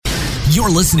You're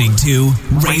listening to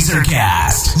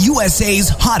RazorCast,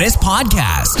 USA's hottest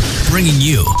podcast, bringing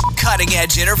you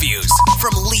cutting-edge interviews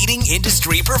from leading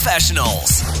industry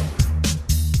professionals.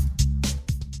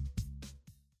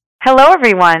 Hello,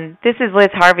 everyone. This is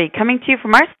Liz Harvey coming to you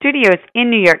from our studios in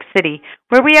New York City,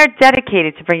 where we are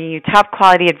dedicated to bringing you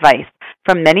top-quality advice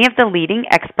from many of the leading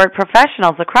expert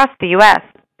professionals across the U.S.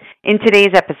 In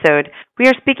today's episode, we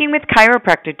are speaking with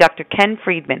chiropractor Dr. Ken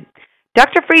Friedman.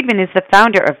 Dr. Friedman is the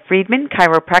founder of Friedman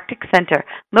Chiropractic Center,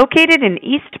 located in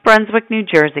East Brunswick, New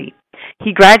Jersey.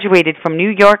 He graduated from New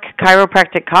York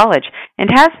Chiropractic College and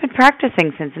has been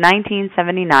practicing since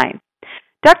 1979.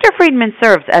 Dr. Friedman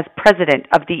serves as president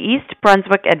of the East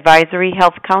Brunswick Advisory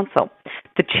Health Council,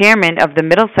 the chairman of the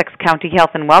Middlesex County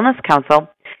Health and Wellness Council,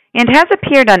 and has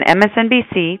appeared on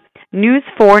MSNBC, News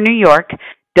 4 New York,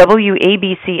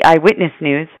 WABC Eyewitness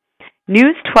News,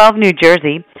 News 12 New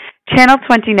Jersey, Channel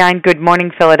 29 Good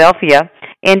Morning Philadelphia,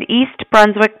 and East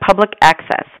Brunswick Public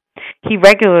Access. He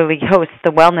regularly hosts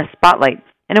the Wellness Spotlight,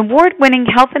 an award-winning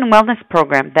health and wellness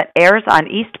program that airs on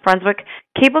East Brunswick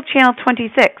Cable Channel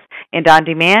 26 and on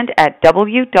demand at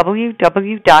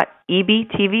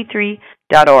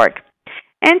www.ebtv3.org.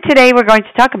 And today we're going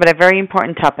to talk about a very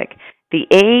important topic, the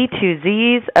A to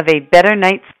Z's of a better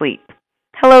night's sleep.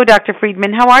 Hello, Dr.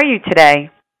 Friedman. How are you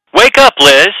today? Wake up,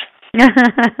 Liz.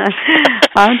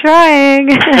 I'm trying.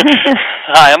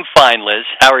 Hi, I'm fine, Liz.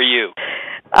 How are you?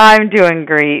 I'm doing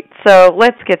great. So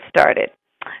let's get started.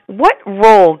 What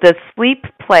role does sleep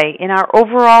play in our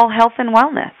overall health and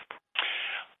wellness?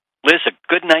 Liz, a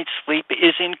good night's sleep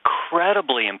is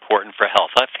incredibly important for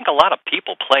health. I think a lot of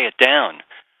people play it down.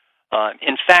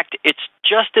 In fact, it's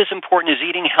just as important as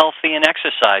eating healthy and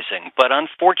exercising, but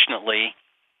unfortunately,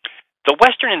 the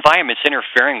Western environment's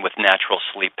interfering with natural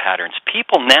sleep patterns.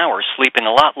 People now are sleeping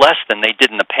a lot less than they did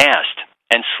in the past,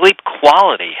 and sleep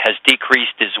quality has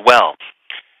decreased as well.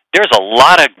 There's a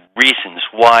lot of reasons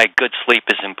why good sleep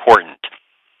is important.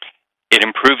 It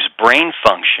improves brain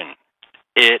function.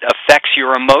 It affects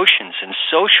your emotions and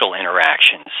social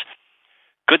interactions.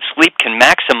 Good sleep can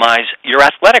maximize your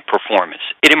athletic performance.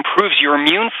 It improves your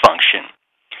immune function.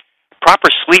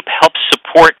 Proper sleep helps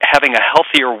support having a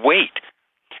healthier weight.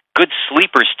 Good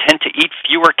sleepers tend to eat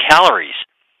fewer calories.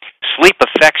 Sleep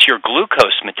affects your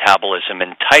glucose metabolism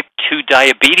and type 2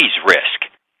 diabetes risk.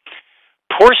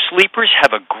 Poor sleepers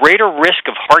have a greater risk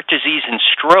of heart disease and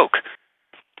stroke.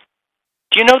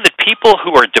 Do you know that people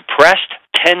who are depressed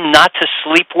tend not to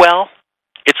sleep well?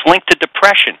 It's linked to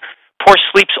depression. Poor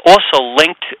sleep's also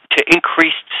linked to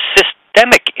increased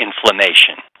systemic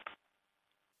inflammation.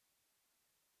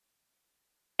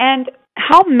 And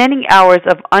how many hours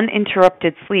of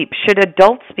uninterrupted sleep should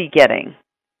adults be getting?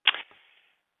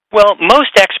 Well,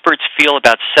 most experts feel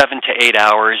about 7 to 8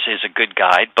 hours is a good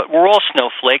guide, but we're all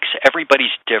snowflakes.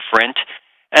 Everybody's different.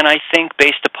 And I think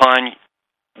based upon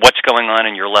what's going on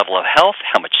in your level of health,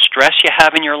 how much stress you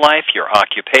have in your life, your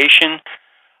occupation,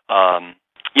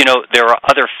 there are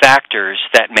other factors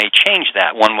that may change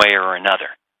that one way or another.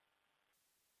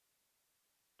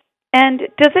 And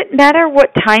does it matter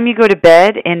what time you go to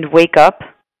bed and wake up?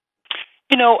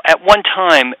 At one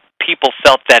time, people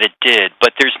felt that it did,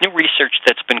 but there's new research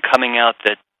that's been coming out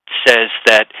that says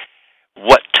that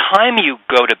what time you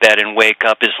go to bed and wake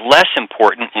up is less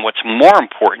important, and what's more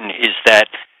important is that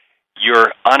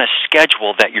you're on a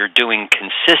schedule that you're doing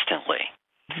consistently.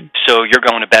 So you're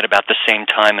going to bed about the same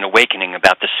time and awakening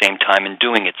about the same time and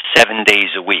doing it 7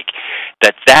 days a week.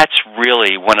 That's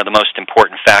really one of the most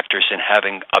important factors in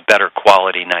having a better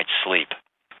quality night's sleep.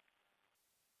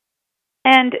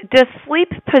 And does sleep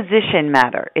position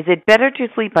matter? Is it better to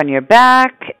sleep on your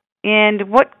back? And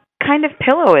what kind of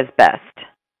pillow is best?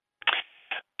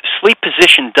 Sleep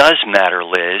position does matter,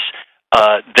 Liz.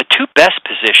 The two best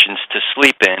positions to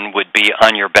sleep in would be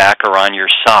on your back or on your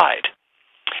side.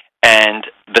 And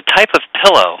the type of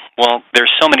pillow, well, there's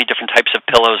so many different types of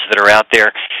pillows that are out there.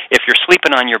 If you're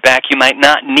sleeping on your back, you might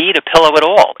not need a pillow at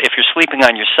all. If you're sleeping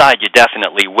on your side, you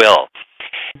definitely will.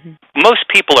 Mm-hmm. Most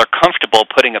people are comfortable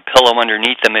putting a pillow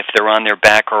underneath them if they're on their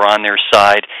back or on their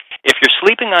side. If you're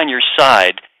sleeping on your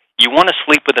side, you want to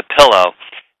sleep with a pillow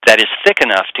that is thick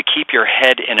enough to keep your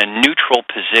head in a neutral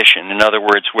position. In other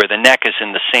words, where the neck is in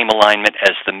the same alignment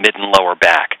as the mid and lower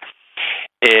back.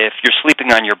 If you're sleeping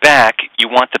on your back, you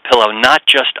want the pillow not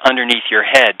just underneath your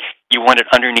head, you want it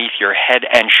underneath your head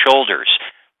and shoulders.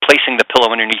 Placing the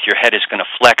pillow underneath your head is going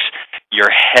to flex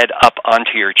your head up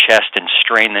onto your chest and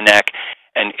strain the neck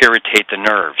and irritate the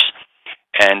nerves.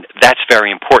 And that's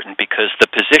very important because the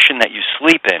position that you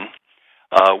sleep in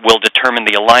will determine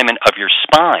the alignment of your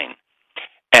spine.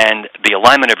 And the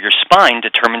alignment of your spine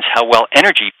determines how well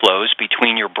energy flows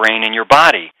between your brain and your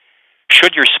body.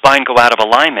 should your spine go out of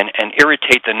alignment and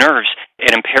irritate the nerves,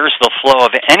 it impairs the flow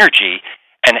of energy,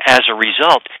 and as a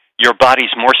result, your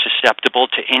body's more susceptible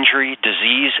to injury,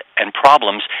 disease, and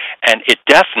problems, and it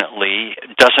definitely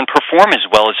doesn't perform as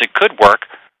well as it could work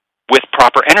with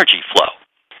proper energy flow.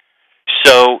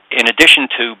 So in addition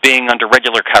to being under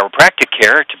regular chiropractic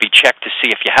care to be checked to see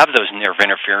if you have those nerve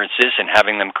interferences and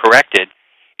having them corrected,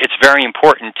 it's very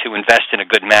important to invest in a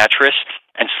good mattress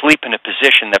and sleep in a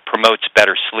position that promotes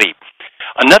better sleep.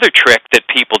 Another trick that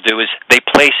people do is they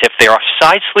place, if they are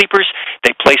side sleepers,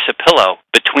 they place a pillow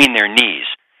between their knees,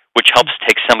 which helps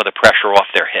take some of the pressure off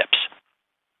their hips.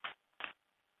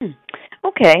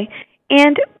 Okay.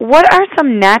 And what are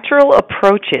some natural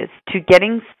approaches to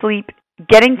getting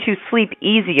to sleep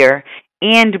easier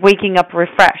and waking up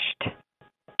refreshed?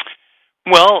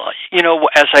 Well,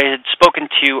 as I had spoken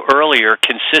to you earlier,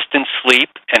 consistent sleep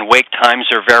and wake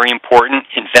times are very important.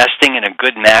 Investing in a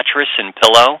good mattress and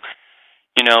pillow.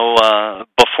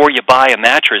 Before you buy a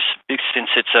mattress, since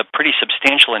it's a pretty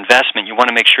substantial investment, you want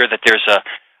to make sure that there's a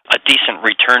decent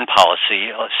return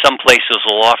policy. Some places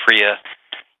will offer you,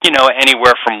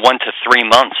 anywhere from 1 to 3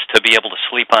 months to be able to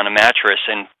sleep on a mattress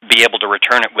and be able to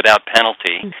return it without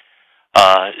penalty.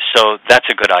 So that's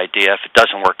a good idea. If it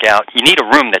doesn't work out, you need a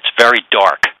room that's very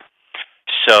dark.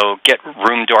 So get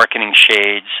room darkening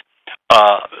shades.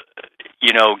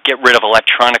 Get rid of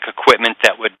electronic equipment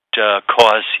that would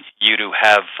cause you to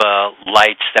have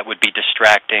lights that would be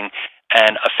distracting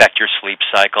and affect your sleep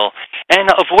cycle.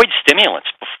 And avoid stimulants,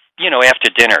 after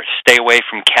dinner. Stay away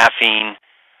from caffeine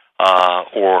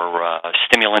or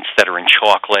stimulants that are in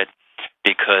chocolate,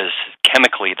 because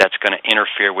chemically that's going to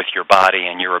interfere with your body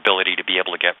and your ability to be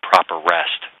able to get proper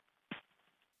rest.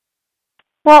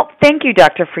 Well, thank you,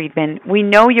 Dr. Friedman. We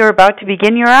know you're about to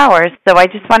begin your hours, so I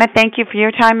just want to thank you for your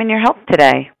time and your help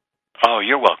today. Oh,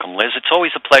 you're welcome, Liz. It's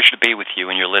always a pleasure to be with you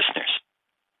and your listeners.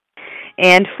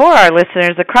 And for our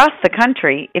listeners across the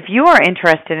country, if you are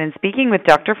interested in speaking with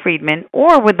Dr. Friedman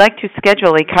or would like to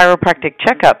schedule a chiropractic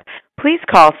checkup, please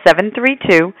call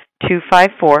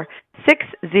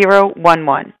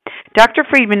 732-254-6011. Dr.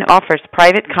 Friedman offers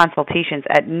private consultations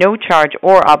at no charge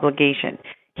or obligation.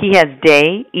 He has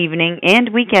day, evening,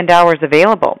 and weekend hours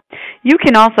available. You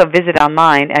can also visit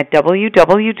online at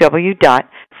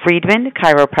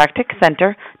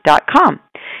www.friedmanchiropracticcenter.com.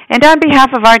 And on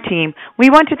behalf of our team, we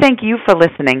want to thank you for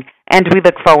listening, and we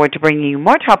look forward to bringing you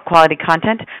more top-quality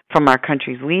content from our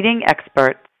country's leading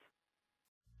experts.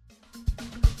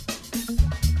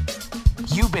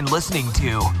 You've been listening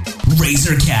to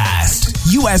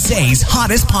RazorCast, USA's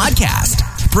hottest podcast,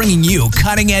 bringing you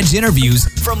cutting-edge interviews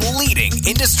from leading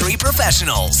industry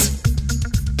professionals.